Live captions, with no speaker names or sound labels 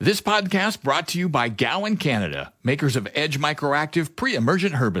This podcast brought to you by Gowan Canada, makers of Edge Microactive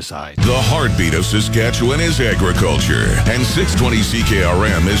pre-emergent herbicide. The heartbeat of Saskatchewan is agriculture, and 620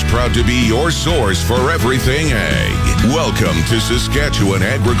 CKRM is proud to be your source for everything ag. Welcome to Saskatchewan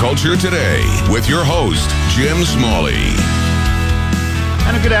Agriculture Today with your host, Jim Smalley.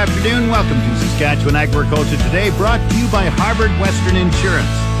 And a good afternoon. Welcome to Saskatchewan Agriculture Today, brought to you by Harvard Western Insurance.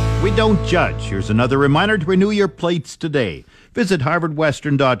 We don't judge. Here's another reminder to renew your plates today. Visit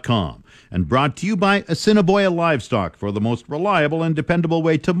harvardwestern.com. And brought to you by Assiniboia Livestock for the most reliable and dependable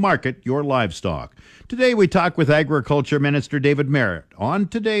way to market your livestock. Today we talk with Agriculture Minister David Marit on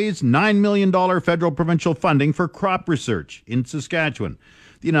today's $9 million federal provincial funding for crop research in Saskatchewan.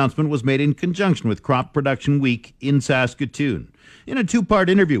 The announcement was made in conjunction with Crop Production Week in Saskatoon. In a two-part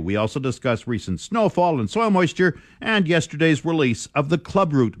interview, we also discuss recent snowfall and soil moisture and yesterday's release of the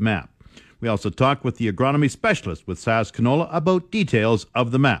club root map. We also talk with the agronomy specialist with SaskCanola about details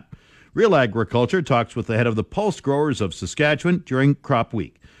of the map. Real Agriculture talks with the head of the Pulse Growers of Saskatchewan during Crop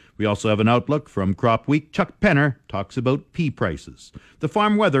Week. We also have an outlook from Crop Week. Chuck Penner talks about pea prices. The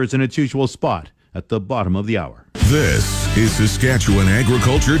farm weather is in its usual spot at the bottom of the hour. This is Saskatchewan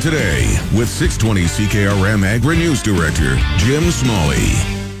Agriculture Today with 620 CKRM Agri-News Director Jim Smalley.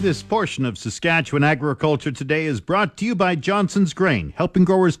 This portion of Saskatchewan Agriculture Today is brought to you by Johnson's Grain, helping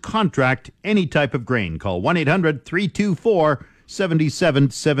growers contract any type of grain. Call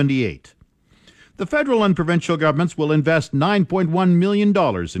 1-800-324-7778. The federal and provincial governments will invest $9.1 million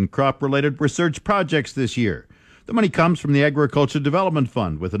in crop-related research projects this year. The money comes from the Agriculture Development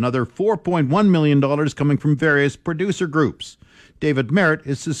Fund, with another $4.1 million coming from various producer groups. David Marit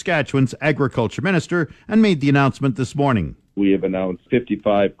is Saskatchewan's Agriculture Minister and made the announcement this morning. We have announced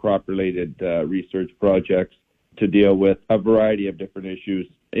 55 crop-related research projects to deal with a variety of different issues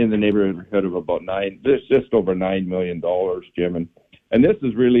in the neighborhood of about just over $9 million, Jim. And this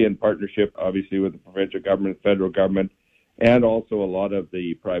is really in partnership, obviously, with the provincial government, federal government, and also a lot of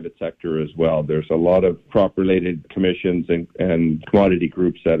the private sector as well. There's a lot of crop-related commissions and commodity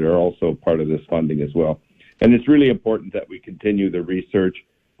groups that are also part of this funding as well. And it's really important that we continue the research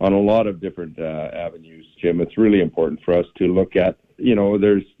on a lot of different avenues, Jim. It's really important for us to look at,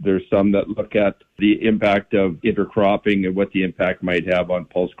 there's some that look at the impact of intercropping and what the impact might have on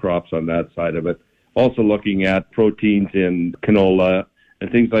pulse crops on that side of it. Also looking at proteins in canola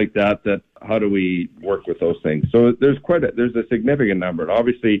and things like that, how do we work with those things? So there's a significant number. And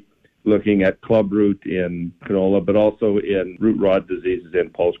obviously looking at club root in canola, but also in root rot diseases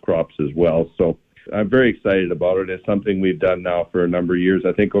in pulse crops as well. So I'm very excited about it. It's something we've done now for a number of years.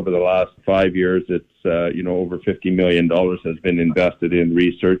 I think over the last 5 years, it's, over $50 million has been invested in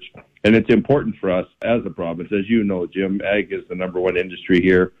research. And it's important for us as a province. As you know, Jim, ag is the number one industry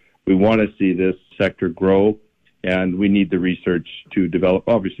here. We want to see this sector grow, and we need the research to develop,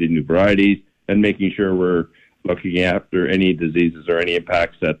 obviously, new varieties and making sure we're looking after any diseases or any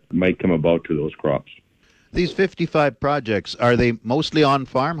impacts that might come about to those crops. These 55 projects, are they mostly on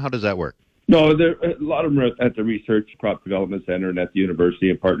farm? How does that work? No, a lot of them are at the Research Crop Development Center and at the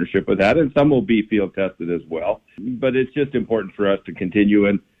university in partnership with that, and some will be field tested as well. But it's just important for us to continue,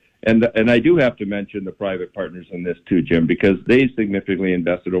 and I do have to mention the private partners in this too, Jim, because they significantly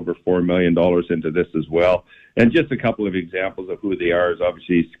invested over $4 million into this as well. And just a couple of examples of who they are is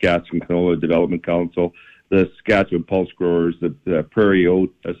obviously Saskatchewan Canola Development Council, the Saskatchewan Pulse Growers, the Prairie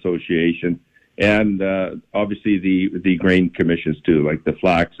Oat Association, and obviously the grain commissions too, like the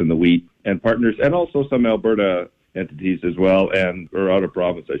flax and the wheat and partners, and also some Alberta entities as well, or out of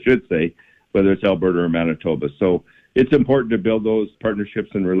province, I should say, whether it's Alberta or Manitoba. So it's important to build those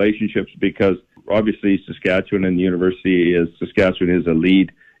partnerships and relationships because obviously Saskatchewan and the university Saskatchewan is a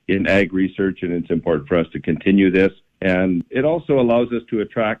lead in ag research, and it's important for us to continue this. And it also allows us to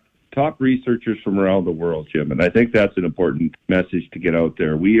attract top researchers from around the world, Jim, and I think that's an important message to get out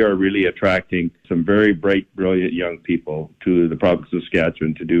there. We are really attracting some very bright, brilliant young people to the province of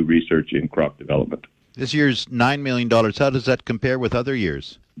Saskatchewan to do research in crop development. This year's $9 million, how does that compare with other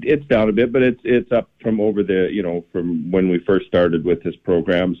years? It's down a bit, but it's up from from when we first started with this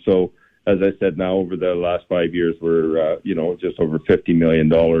program. So, as I said, now over the last 5 years, we're, just over $50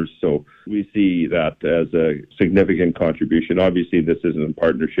 million. So we see that as a significant contribution. Obviously, this is in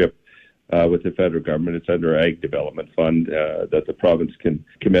partnership with the federal government. It's under Ag Development Fund that the province can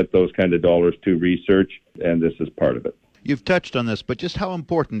commit those kind of dollars to research, and this is part of it. You've touched on this, but just how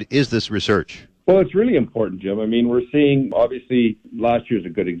important is this research? Well, it's really important, Jim. I mean, we're seeing, obviously, last year's a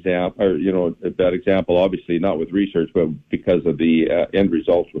good example, or, a bad example, obviously, not with research, but because of the end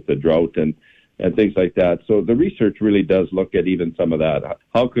results with the drought and things like that. So the research really does look at even some of that.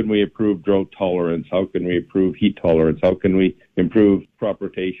 How can we improve drought tolerance? How can we improve heat tolerance? How can we improve crop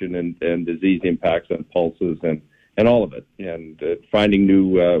rotation and disease impacts on pulses and all of it, and finding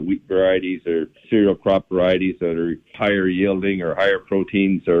new wheat varieties or cereal crop varieties that are higher yielding or higher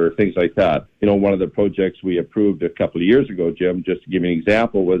proteins or things like that. One of the projects we approved a couple of years ago, Jim, just to give you an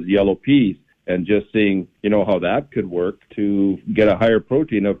example, was yellow peas, and just seeing, how that could work to get a higher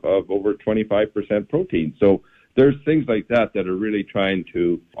protein of over 25% protein. So there's things like that are really trying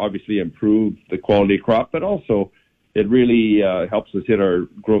to obviously improve the quality of crop, but also it really helps us hit our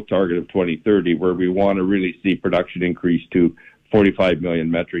growth target of 2030, where we want to really see production increase to 45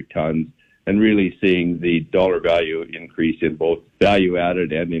 million metric tons, and really seeing the dollar value increase in both value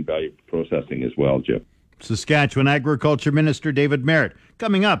added and in value processing as well, Jim. Saskatchewan Agriculture Minister David Marit.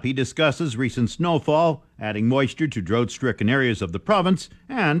 Coming up, he discusses recent snowfall, adding moisture to drought-stricken areas of the province,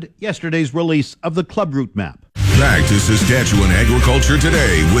 and yesterday's release of the Clubroot map. Back to Saskatchewan Agriculture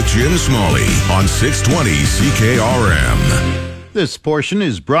Today with Jim Smalley on 620 CKRM. This portion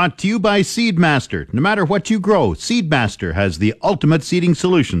is brought to you by Seedmaster. No matter what you grow, Seedmaster has the ultimate seeding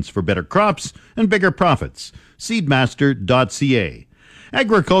solutions for better crops and bigger profits. Seedmaster.ca.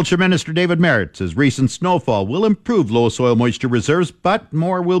 Agriculture Minister David Marit says recent snowfall will improve low soil moisture reserves, but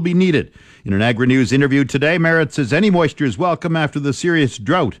more will be needed. In an Agri-News interview today, Marit says any moisture is welcome after the serious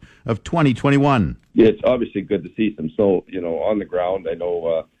drought of 2021. Yeah, it's obviously good to see some snow, on the ground. I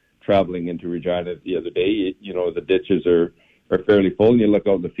know traveling into Regina the other day, the ditches are fairly full, and you look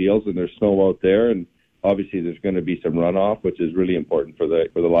out in the fields and there's snow out there, and obviously there's going to be some runoff, which is really important for the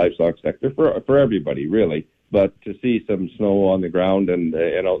livestock sector, for everybody, really. But to see some snow on the ground and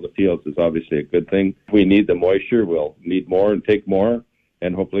out in the fields is obviously a good thing. If we need the moisture, we'll need more and take more,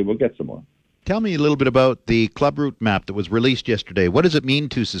 and hopefully we'll get some more. Tell me a little bit about the Clubroot map that was released yesterday. What does it mean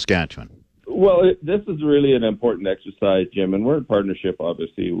to Saskatchewan? Well, this is really an important exercise, Jim, and we're in partnership,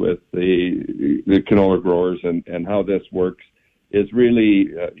 obviously, with the canola growers, and how this works is really,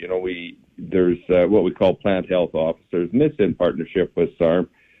 there's what we call plant health officers, and it's in partnership with SARM,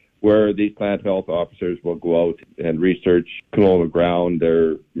 where these plant health officers will go out and research canola ground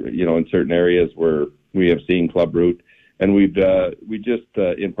there, in certain areas where we have seen Clubroot. And we just,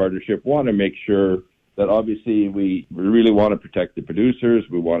 in partnership, want to make sure that obviously we really want to protect the producers,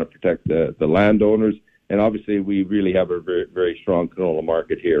 we want to protect the landowners, and obviously we really have a very, very strong canola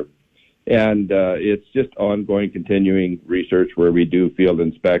market here. And it's just ongoing, continuing research where we do field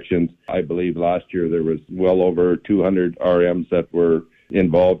inspections. I believe last year there was well over 200 RMs that were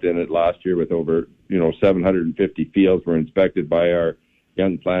involved in it last year, with over 750 fields were inspected by our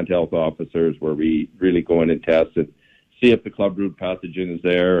young plant health officers, where we really go in and test and see if the Clubroot pathogen is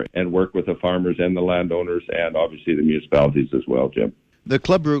there, and work with the farmers and the landowners and obviously the municipalities as well, Jim. The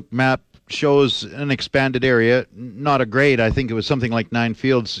Clubroot map shows an expanded area, not a grade. I think it was something like 9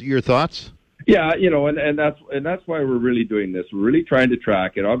 fields. Your thoughts? Yeah, and that's why we're really doing this. We're really trying to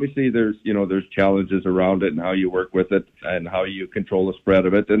track it. Obviously, there's challenges around it and how you work with it and how you control the spread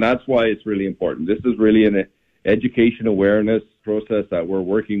of it, and that's why it's really important. This is really an education awareness process that we're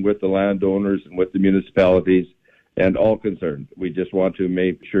working with the landowners and with the municipalities and all concerned. We just want to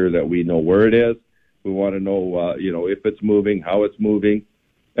make sure that we know where it is. We want to know, if it's moving, how it's moving,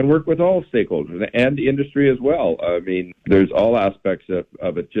 and work with all stakeholders and industry as well. I mean, there's all aspects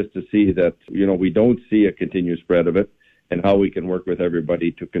of it just to see that, we don't see a continuous spread of it, and how we can work with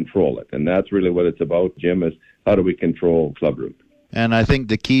everybody to control it. And that's really what it's about, Jim, is how do we control Clubroot. And I think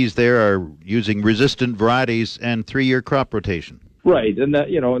the keys there are using resistant varieties and 3-year crop rotation. Right, and that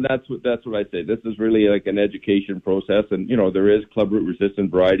and that's what I say. This is really like an education process, and there is Clubroot resistant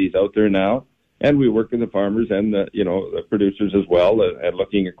varieties out there now, and we work with the farmers and the producers as well, and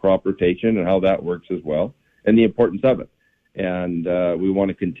looking at crop rotation and how that works as well, and the importance of it. And we want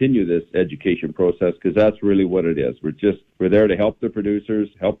to continue this education process, because that's really what it is. We're there to help the producers,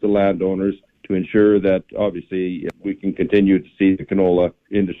 help the landowners, to ensure that obviously we can continue to see the canola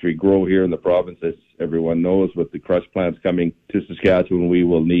industry grow here in the province. As everyone knows, with the crush plants coming to Saskatchewan, we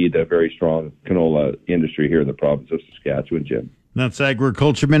will need a very strong canola industry here in the province of Saskatchewan, Jim. That's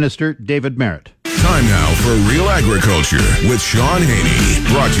Agriculture Minister David Marit. Time now for Real Agriculture with Sean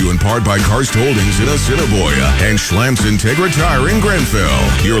Haney. Brought to you in part by Karst Holdings in Assiniboia and Schlamps Integra Tire in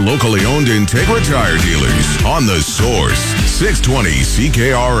Grenfell. Your locally owned Integra Tire dealers on The Source, 620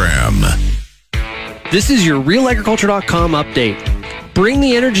 CKRM. This is your RealAgriculture.com update. Bring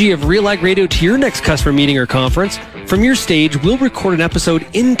the energy of Real Ag Radio to your next customer meeting or conference. From your stage, we'll record an episode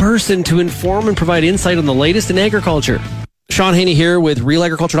in person to inform and provide insight on the latest in agriculture. Sean Sean Haney here with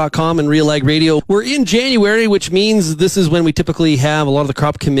RealAgriculture.com and Real Ag Radio. We're in January, which means this is when we typically have a lot of the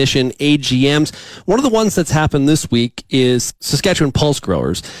Crop Commission AGMs. One of the ones that's happened this week is Saskatchewan Pulse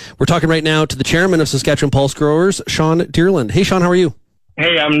Growers. We're talking right now to the chairman of Saskatchewan Pulse Growers, Sean Deerland. Hey, Sean, how are you?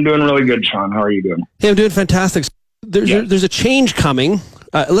 Hey, I'm doing really good, Sean. How are you doing? Hey, I'm doing fantastic. There's a change coming.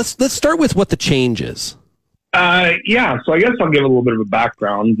 Let's start with what the change is. So I guess I'll give a little bit of a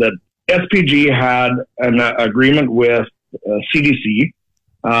background that SPG had an agreement with CDC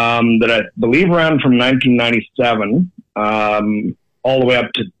that I believe ran from 1997 all the way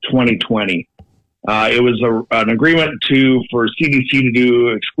up to 2020. It was an agreement for CDC to do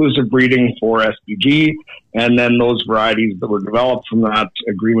exclusive breeding for SPG, and then those varieties that were developed from that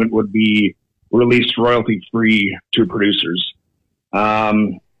agreement would be released royalty-free to producers.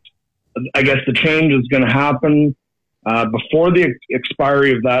 I guess the change is going to happen before the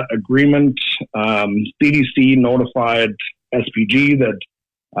expiry of that agreement. CDC notified SPG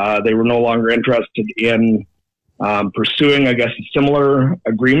that they were no longer interested in pursuing, I guess, a similar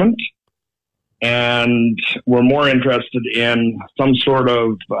agreement, and were more interested in some sort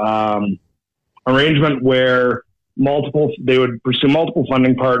of arrangement where they would pursue multiple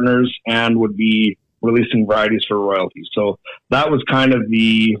funding partners and would be releasing varieties for royalties. So that was kind of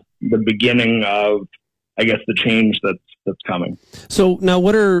the beginning of, I guess, the change that's coming. So now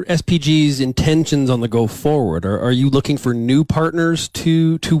what are SPG's intentions on the go forward? Are you looking for new partners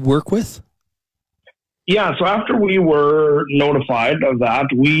to work with? Yeah, so after we were notified of that,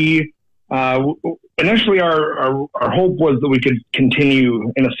 we initially our hope was that we could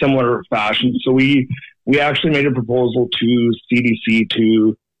continue in a similar fashion. So we actually made a proposal to CDC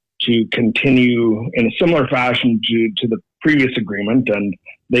to continue in a similar fashion to the previous agreement, and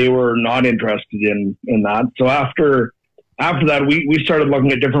they were not interested in that. So after that, we started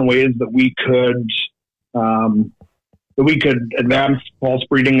looking at different ways that we could advance pulse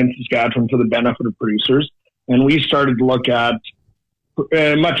breeding in Saskatchewan for the benefit of producers. And we started to look at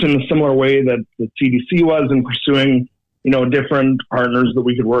much in the similar way that the CDC was in pursuing, different partners that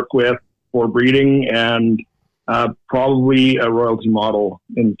we could work with for breeding and probably a royalty model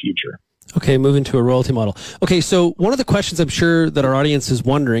in the future. Okay, moving to a royalty model. Okay, so one of the questions I'm sure that our audience is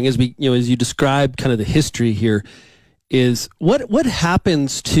wondering, as you describe kind of the history here, is what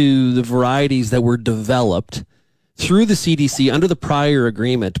happens to the varieties that were developed through the CDC under the prior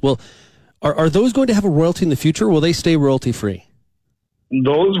agreement? Well, are those going to have a royalty in the future, or will they stay royalty free?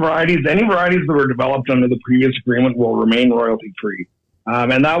 Those varieties, any varieties that were developed under the previous agreement, will remain royalty free,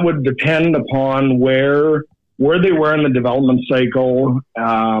 and that would depend upon where they were in the development cycle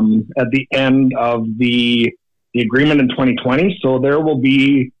at the end of the agreement in 2020. So there will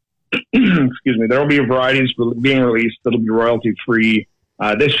be, there will be varieties being released that'll be royalty free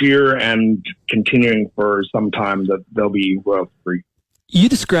this year and continuing for some time that they'll be royalty free. You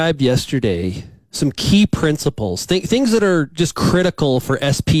described yesterday some key principles, things that are just critical for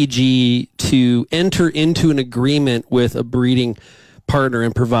SPG to enter into an agreement with a breeding partner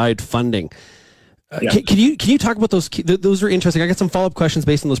and provide funding. Yes. Can you talk about those? Those are interesting. I got some follow-up questions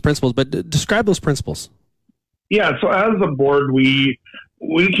based on those principles, but describe those principles. Yeah. So as a board, we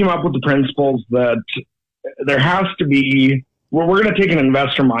came up with the principles that there has to be. We're going to take an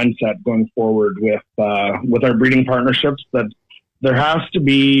investor mindset going forward with our breeding partnerships. That there has to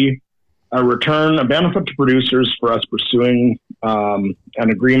be a return, a benefit to producers for us pursuing an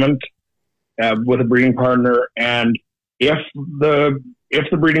agreement with a breeding partner, and if the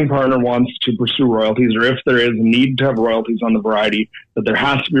breeding partner wants to pursue royalties, or if there is a need to have royalties on the variety, that there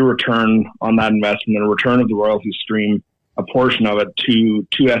has to be a return on that investment, a return of the royalty stream, a portion of it to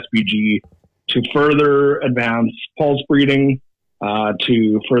SPG to further advance pulse breeding,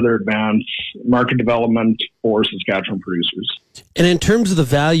 to further advance market development for Saskatchewan producers. And in terms of the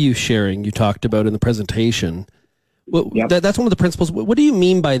value sharing you talked about in the presentation, that's one of the principles. What do you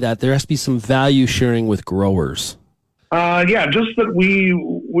mean by that? There has to be some value sharing with growers. Just that we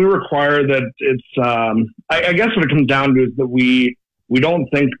require that it's, I guess what it comes down to is that we don't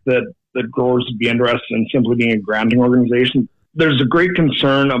think that growers would be interested in simply being a granting organization. There's a great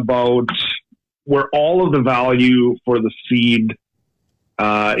concern about where all of the value for the seed,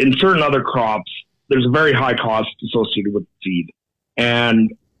 in certain other crops, there's a very high cost associated with the seed.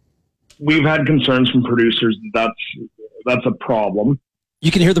 And we've had concerns from producers that's a problem. You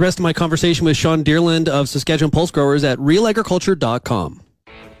can hear the rest of my conversation with Sean Deerland of Saskatchewan Pulse Growers at realagriculture.com.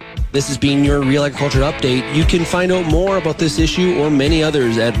 This has been your Real Agriculture Update. You can find out more about this issue or many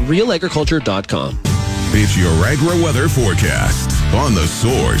others at realagriculture.com. It's your agri-weather forecast on The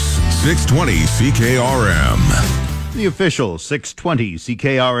Source, 620 CKRM. The official 620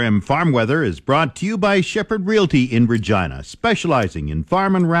 CKRM Farm Weather is brought to you by Shepherd Realty in Regina, specializing in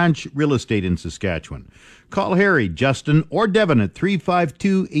farm and ranch real estate in Saskatchewan. Call Harry, Justin, or Devin at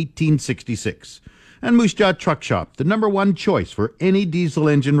 352-1866. And Moose Jaw Truck Shop, the #1 choice for any diesel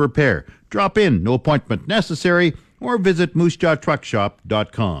engine repair. Drop in, no appointment necessary, or visit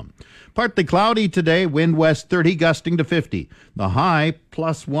moosejawtruckshop.com. Partly cloudy today, wind west 30, gusting to 50. The high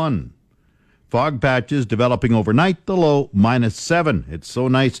 +1. Fog patches developing overnight, the low -7. It's so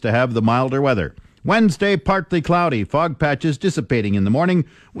nice to have the milder weather. Wednesday, partly cloudy, fog patches dissipating in the morning,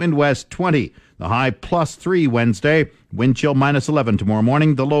 wind west 20. The high +3 Wednesday, wind chill -11 tomorrow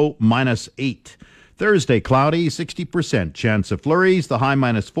morning, the low -8. Thursday, cloudy, 60% chance of flurries, the high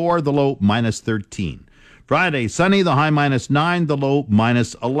 -4, the low -13. Friday, sunny, the high -9, the low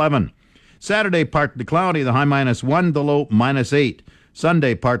 -11. Saturday, partly cloudy, the high -1, the low -8.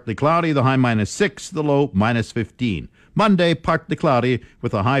 Sunday, partly cloudy, the high -6, the low -15. Monday, partly cloudy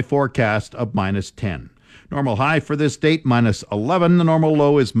with a high forecast of -10. Normal high for this date, -11. The normal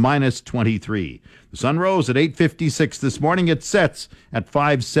low is -23. The sun rose at 8:56 this morning. It sets at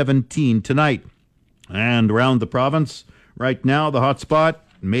 5:17 tonight. And around the province, right now, the hot spot,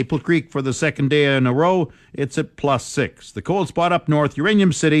 Maple Creek for the second day in a row, it's at +6. The cold spot up north,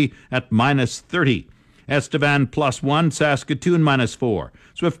 Uranium City at -30. Estevan +1, Saskatoon -4.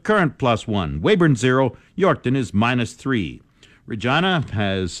 Swift Current +1, Weyburn 0, Yorkton is -3. Regina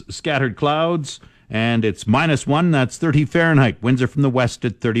has scattered clouds, and it's -1, that's 30 Fahrenheit. Winds are from the west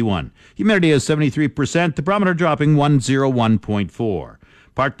at 31. Humidity is 73%, the barometer dropping 101.4.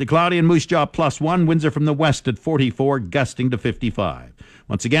 Partly cloudy in Moose Jaw +1, winds are from the west at 44, gusting to 55.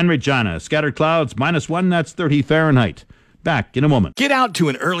 Once again, Regina, scattered clouds, -1, that's 30 Fahrenheit. Back in a moment. Get out to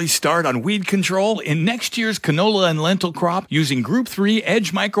an early start on weed control in next year's canola and lentil crop using Group 3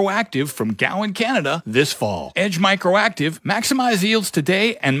 Edge Microactive from Gowan, Canada this fall. Edge Microactive, maximize yields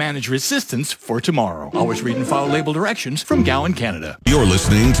today and manage resistance for tomorrow. Always read and follow label directions from Gowan, Canada. You're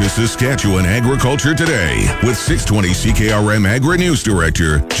listening to Saskatchewan Agriculture Today with 620 CKRM Agri-News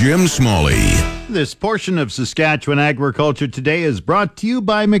Director Jim Smalley. This portion of Saskatchewan Agriculture Today is brought to you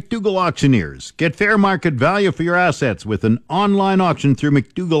by McDougall Auctioneers. Get fair market value for your assets with an online auction through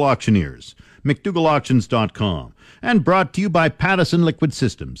McDougall Auctioneers. McDougallAuctions.com. And brought to you by Pattison Liquid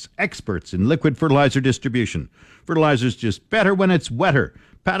Systems, experts in liquid fertilizer distribution. Fertilizer's just better when it's wetter.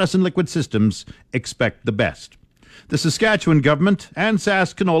 Pattison Liquid Systems, expect the best. The Saskatchewan government and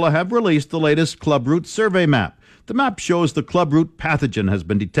Saskanola have released the latest clubroot survey map. The map shows the clubroot pathogen has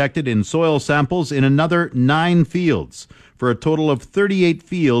been detected in soil samples in another 9 fields, for a total of 38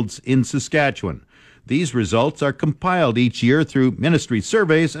 fields in Saskatchewan. These results are compiled each year through ministry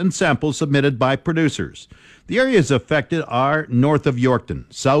surveys and samples submitted by producers. The areas affected are north of Yorkton,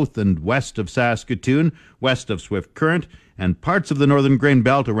 south and west of Saskatoon, west of Swift Current, and parts of the northern grain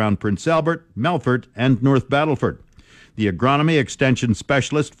belt around Prince Albert, Melfort, and North Battleford. The agronomy extension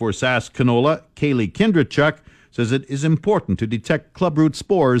specialist for Saskanola, Kaylee Kindrachuk, says it is important to detect clubroot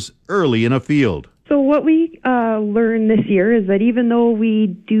spores early in a field. So what we learned this year is that even though we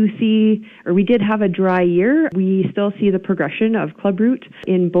did have a dry year, we still see the progression of clubroot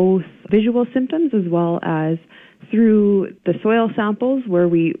in both visual symptoms as well as through the soil samples where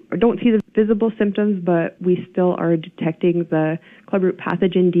we don't see the visible symptoms, but we still are detecting the clubroot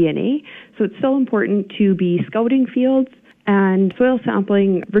pathogen DNA. So it's still important to be scouting fields and soil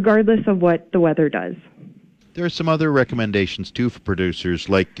sampling regardless of what the weather does. There are some other recommendations, too, for producers,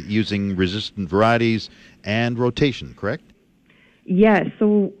 like using resistant varieties and rotation, correct? Yes,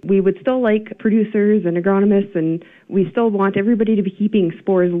 so we would still like producers and agronomists, and we still want everybody to be keeping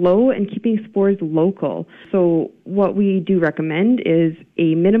spores low and keeping spores local. So what we do recommend is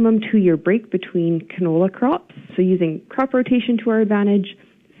a minimum 2-year break between canola crops, so using crop rotation to our advantage,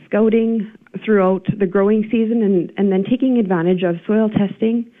 scouting throughout the growing season, and then taking advantage of soil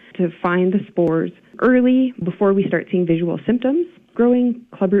testing to find the spores early before we start seeing visual symptoms, growing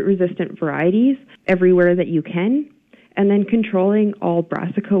clubroot-resistant varieties everywhere that you can, and then controlling all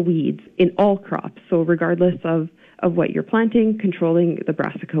brassica weeds in all crops. So regardless of what you're planting, controlling the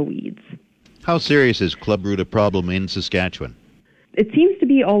brassica weeds. How serious is clubroot a problem in Saskatchewan? It seems to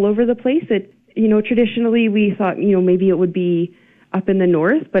be all over the place. Traditionally we thought, maybe it would be up in the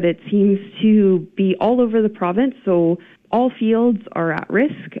north, but it seems to be all over the province. So all fields are at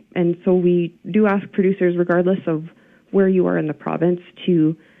risk, and so we do ask producers, regardless of where you are in the province,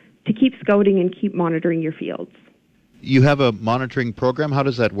 to keep scouting and keep monitoring your fields. You have a monitoring program. How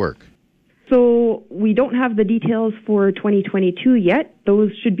does that work? So we don't have the details for 2022 yet.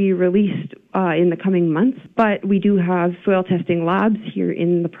 Those should be released in the coming months. But we do have soil testing labs here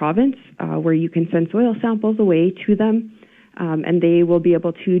in the province where you can send soil samples away to them. And they will be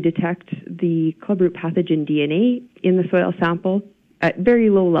able to detect the clubroot pathogen DNA in the soil sample at very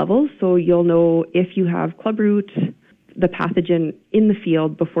low levels. So you'll know if you have clubroot, the pathogen in the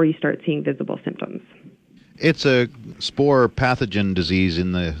field before you start seeing visible symptoms. It's a spore pathogen disease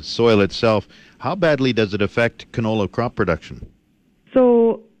in the soil itself. How badly does it affect canola crop production?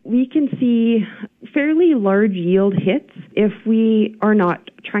 So we can see fairly large yield hits if we are not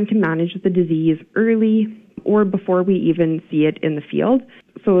trying to manage the disease early or before we even see it in the field.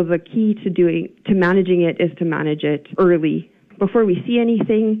 So the key to managing it is to manage it early before we see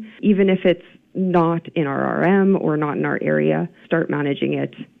anything, even if it's not in our RM or not in our area. Start managing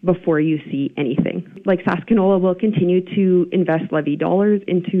it before you see anything. Like Saskanola will continue to invest levy dollars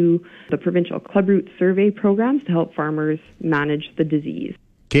into the provincial clubroot survey programs to help farmers manage the disease.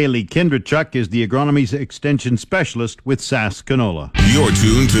 Kaylee Kindrachuk is the agronomy extension specialist with Saskanola. You're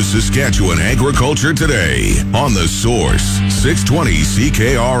tuned to Saskatchewan Agriculture Today on The Source, 620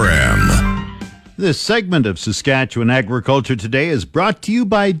 CKRM. This segment of Saskatchewan Agriculture Today is brought to you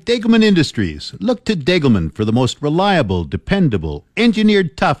by Degelman Industries. Look to Degelman for the most reliable, dependable,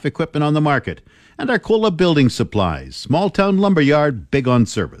 engineered tough equipment on the market. And Arcola Building Supplies, small town lumberyard, big on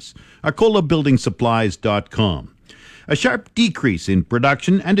service. ArcolaBuildingSupplies.com. A sharp decrease in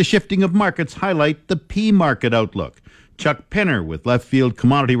production and a shifting of markets highlight the pea market outlook. Chuck Penner with Left Field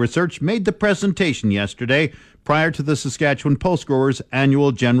Commodity Research made the presentation yesterday prior to the Saskatchewan Pulse Growers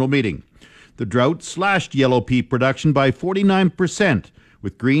annual general meeting. The drought slashed yellow pea production by 49%,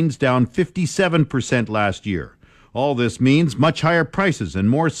 with greens down 57% last year. All this means much higher prices and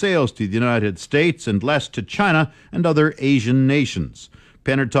more sales to the United States and less to China and other Asian nations.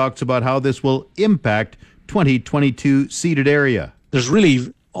 Penner talks about how this will impact 2022 seeded area. There's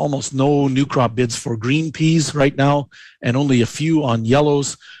really almost no new crop bids for green peas right now, and only a few on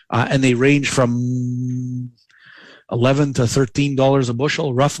yellows, and they range from $11 to $13 a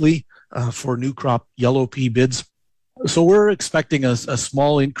bushel, roughly, for new crop yellow pea bids. So we're expecting a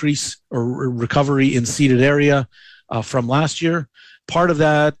small increase or recovery in seeded area from last year. Part of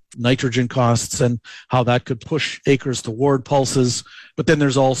that, nitrogen costs and how that could push acres toward pulses. But then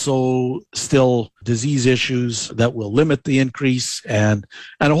there's also still disease issues that will limit the increase and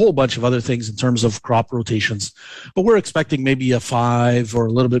a whole bunch of other things in terms of crop rotations. But we're expecting maybe a 5 or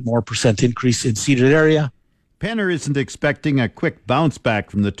a little bit more % increase in seeded area. Penner isn't expecting a quick bounce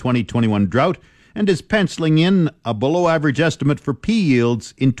back from the 2021 drought and is penciling in a below average estimate for pea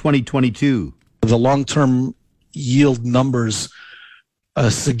yields in 2022. The long-term yield numbers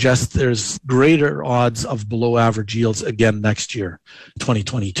suggest there's greater odds of below average yields again next year,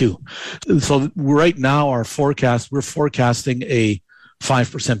 2022. So right now we're forecasting a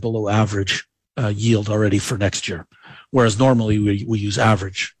 5% below average yield already for next year, whereas normally we use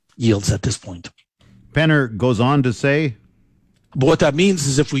average yields at this point. Penner goes on to say, but what that means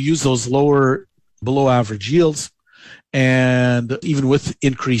is if we use those lower below average yields, and even with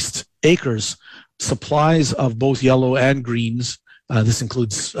increased acres, supplies of both yellow and greens, this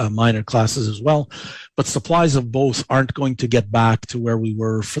includes minor classes as well, but supplies of both aren't going to get back to where we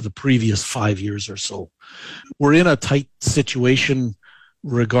were for the previous 5 years or so. We're in a tight situation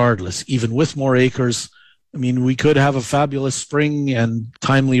regardless, even with more acres. I mean, we could have a fabulous spring and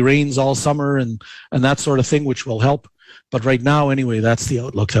timely rains all summer and that sort of thing, which will help. But right now, anyway, that's the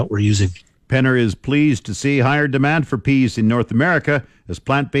outlook that we're using. Penner is pleased to see higher demand for peas in North America as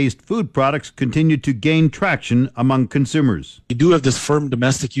plant-based food products continue to gain traction among consumers. We do have this firm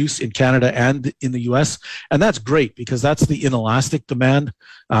domestic use in Canada and in the U.S., and that's great because that's the inelastic demand.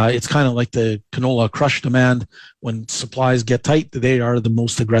 It's kind of like the canola crush demand. When supplies get tight, they are the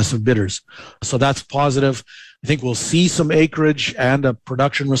most aggressive bidders. So that's positive. I think we'll see some acreage and a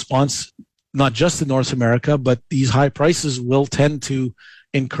production response, not just in North America, but these high prices will tend to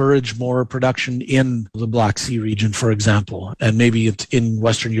encourage more production in the Black Sea region, for example, and maybe in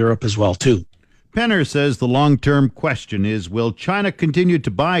Western Europe as well, too. Penner says the long-term question is, will China continue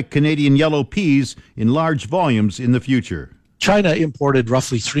to buy Canadian yellow peas in large volumes in the future? China imported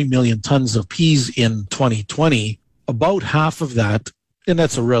roughly 3 million tons of peas in 2020. About half of that, and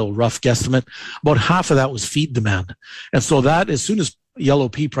that's a real rough guesstimate, about half of that was feed demand. And so that, as soon as yellow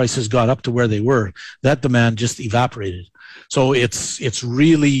pea prices got up to where they were, that demand just evaporated. So it's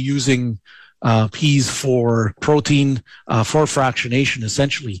really using peas for protein, for fractionation,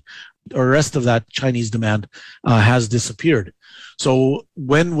 essentially. The rest of that Chinese demand has disappeared. So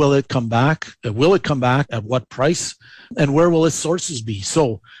when will it come back? Will it come back? At what price? And where will its sources be?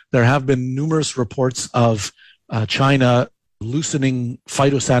 So there have been numerous reports of China loosening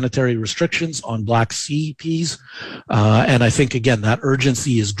phytosanitary restrictions on Black Sea peas. And I think, again, that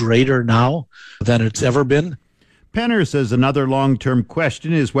urgency is greater now than it's ever been. Penner says another long-term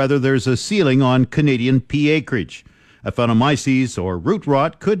question is whether there's a ceiling on Canadian pea acreage. Aphanomyces or root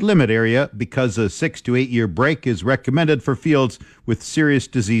rot could limit area because a 6 to 8 year break is recommended for fields with serious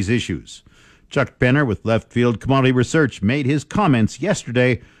disease issues. Chuck Penner with Left Field Commodity Research made his comments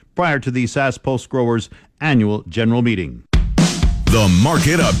yesterday prior to the SaskPulse Growers annual general meeting. The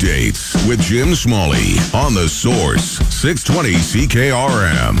Market Updates with Jim Smalley on The Source, 620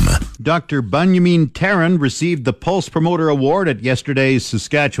 CKRM. Dr. Bunyamin Taran received the Pulse Promoter Award at yesterday's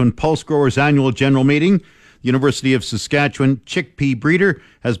Saskatchewan Pulse Growers annual general meeting. University of Saskatchewan chickpea breeder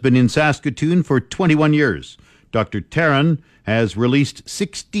has been in Saskatoon for 21 years. Dr. Taran has released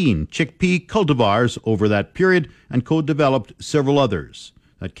 16 chickpea cultivars over that period and co-developed several others.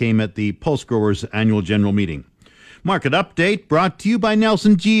 That came at the Pulse Growers annual general meeting. Market Update brought to you by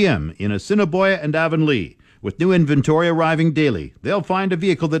Nelson GM in Assiniboia and Avonlea. With new inventory arriving daily, they'll find a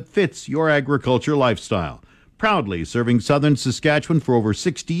vehicle that fits your agriculture lifestyle. Proudly serving southern Saskatchewan for over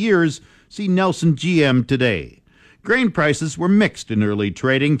 60 years, see Nelson GM today. Grain prices were mixed in early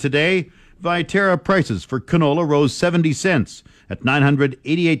trading today. Viterra prices for canola rose 70 cents at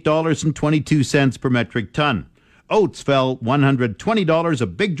 $988.22 per metric ton. Oats fell $120, a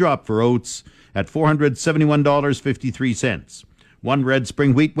big drop for oats at $471.53. One red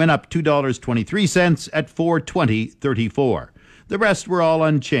spring wheat went up $2.23 at $420.34. The rest were all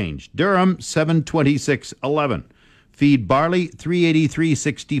unchanged. Durham $726.11. Feed barley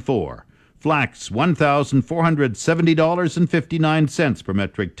 $383.64. Flax $1,470.59 per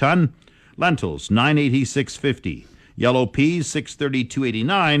metric ton. Lentils $986.50. Yellow peas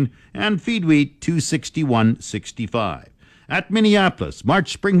 $632.89 and feed wheat $261.65. At Minneapolis,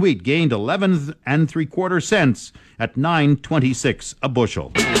 March spring wheat gained 11 3/4 cents at $9.26 a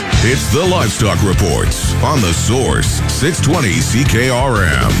bushel. It's the Livestock Reports on The Source, 620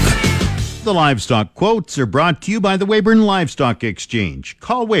 CKRM. The livestock quotes are brought to you by the Weyburn Livestock Exchange.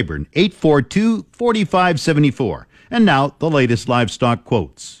 Call Weyburn 842-4574. And now, the latest livestock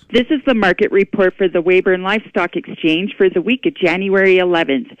quotes. This is the market report for the Weyburn Livestock Exchange for the week of January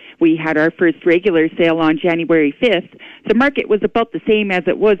 11th. We had our first regular sale on January 5th. The market was about the same as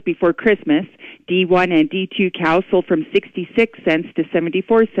it was before Christmas. D1 and D2 cows sold from 66 cents to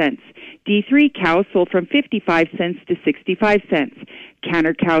 74 cents. D3 cows sold from 55 cents to 65 cents.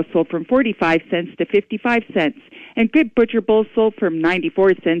 Canner cows sold from 45 cents to 55 cents. And good butcher bulls sold from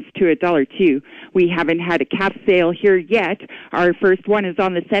 94 cents to $1.02. We haven't had a calf sale here yet. Our first one is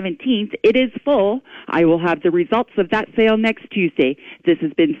on the 17th. It is full. I will have the results of that sale next Tuesday. This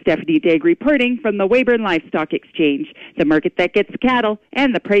has been Stephanie Degg reporting from the Weyburn Livestock Exchange, the market that gets cattle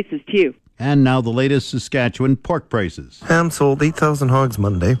and the prices too. And now the latest Saskatchewan pork prices. Ham sold 8,000 hogs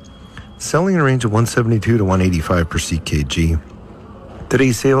Monday, selling in a range of 172 to 185 per CKG.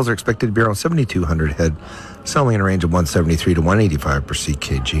 Today's sales are expected to be around 7,200 head, selling in a range of 173 to 185 per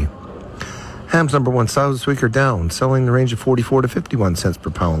CKG. Hams number one sows this week are down, selling in the range of 44 to 51 cents per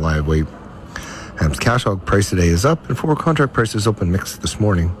pound live weight. Ham's cash hog price today is up, and forward contract prices open mixed this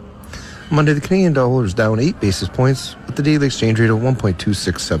morning. Monday, the Canadian dollar is down 8 basis points, with the daily exchange rate of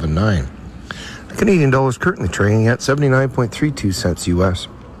 1.2679. The Canadian dollar is currently trading at 79.32 cents U.S.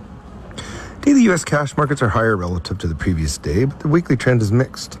 Daily U.S. cash markets are higher relative to the previous day, but the weekly trend is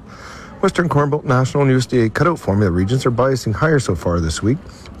mixed. Western Corn Belt National and USDA cutout formula regions are biasing higher so far this week.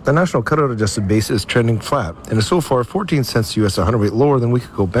 The national cutout adjusted basis is trending flat and is so far 14 cents U.S. a hundredweight lower than week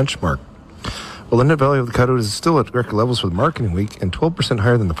ago benchmark. While the net value of the cutout is still at record levels for the marketing week and 12%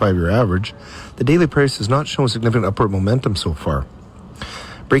 higher than the 5-year average, the daily price has not shown significant upward momentum so far.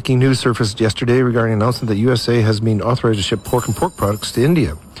 Breaking news surfaced yesterday regarding an announcement that USA has been authorized to ship pork and pork products to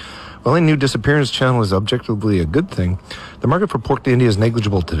India. While any new disappearance channel is objectively a good thing, the market for pork to India is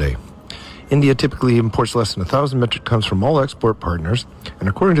negligible today. India typically imports less than 1,000 metric tons from all export partners, and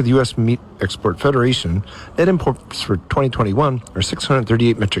according to the U.S. Meat Export Federation, net imports for 2021 are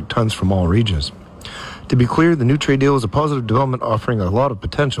 638 metric tons from all regions. To be clear, the new trade deal is a positive development offering a lot of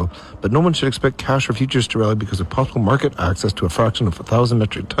potential, but no one should expect cash or futures to rally because of possible market access to a fraction of 1,000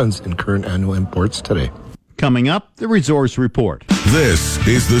 metric tons in current annual imports today. Coming up, the Resource Report. This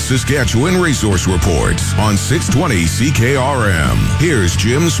is the Saskatchewan Resource Report on 620 CKRM. Here's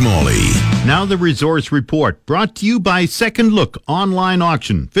Jim Smalley. Now the Resource Report, brought to you by Second Look Online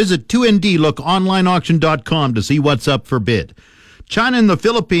Auction. Visit 2ndlookonlineauction.com to see what's up for bid. China and the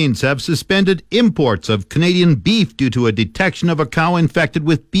Philippines have suspended imports of Canadian beef due to a detection of a cow infected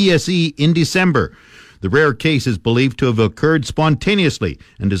with BSE in December. The rare case is believed to have occurred spontaneously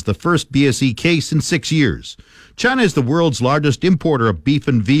and is the first BSE case in 6 years. China is the world's largest importer of beef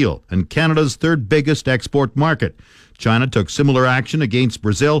and veal and Canada's third biggest export market. China took similar action against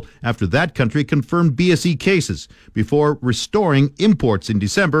Brazil after that country confirmed BSE cases before restoring imports in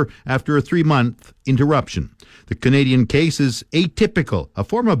December after a 3-month interruption. The Canadian case is atypical, a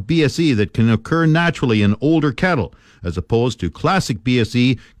form of BSE that can occur naturally in older cattle, as opposed to classic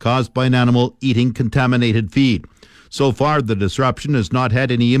BSE caused by an animal eating contaminated feed. So far, the disruption has not had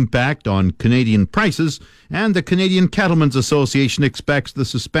any impact on Canadian prices, and the Canadian Cattlemen's Association expects the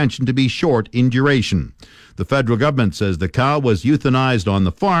suspension to be short in duration. The federal government says the cow was euthanized on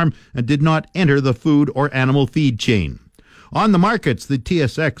the farm and did not enter the food or animal feed chain. On the markets, the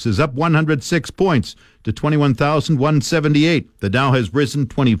TSX is up 106 points to 21,178. The Dow has risen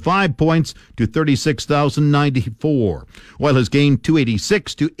 25 points to 36,094. Oil has gained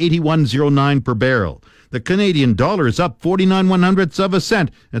 286 to 81.09 per barrel. The Canadian dollar is up 49/100ths of a cent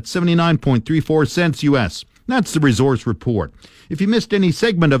at 79.34 cents U.S. That's the Resource Report. If you missed any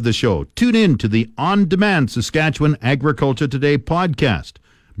segment of the show, tune in to the on-demand Saskatchewan Agriculture Today podcast,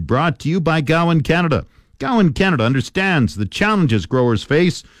 brought to you by Gowan Canada. Gowan Canada understands the challenges growers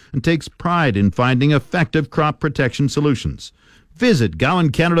face and takes pride in finding effective crop protection solutions. Visit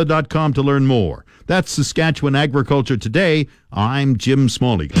GowanCanada.com to learn more. That's Saskatchewan Agriculture Today. I'm Jim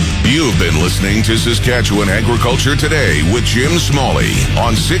Smalley. You've been listening to Saskatchewan Agriculture Today with Jim Smalley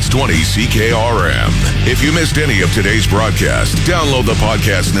on 620 CKRM. If you missed any of today's broadcast, download the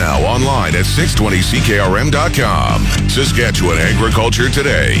podcast now online at 620CKRM.com. Saskatchewan Agriculture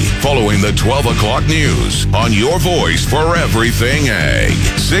Today, following the 12 o'clock news on your voice for everything ag.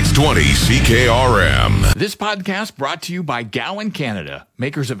 620 CKRM. This podcast brought to you by Gowan Canada,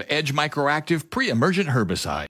 makers of Edge Microactive pre-emergent herbicide.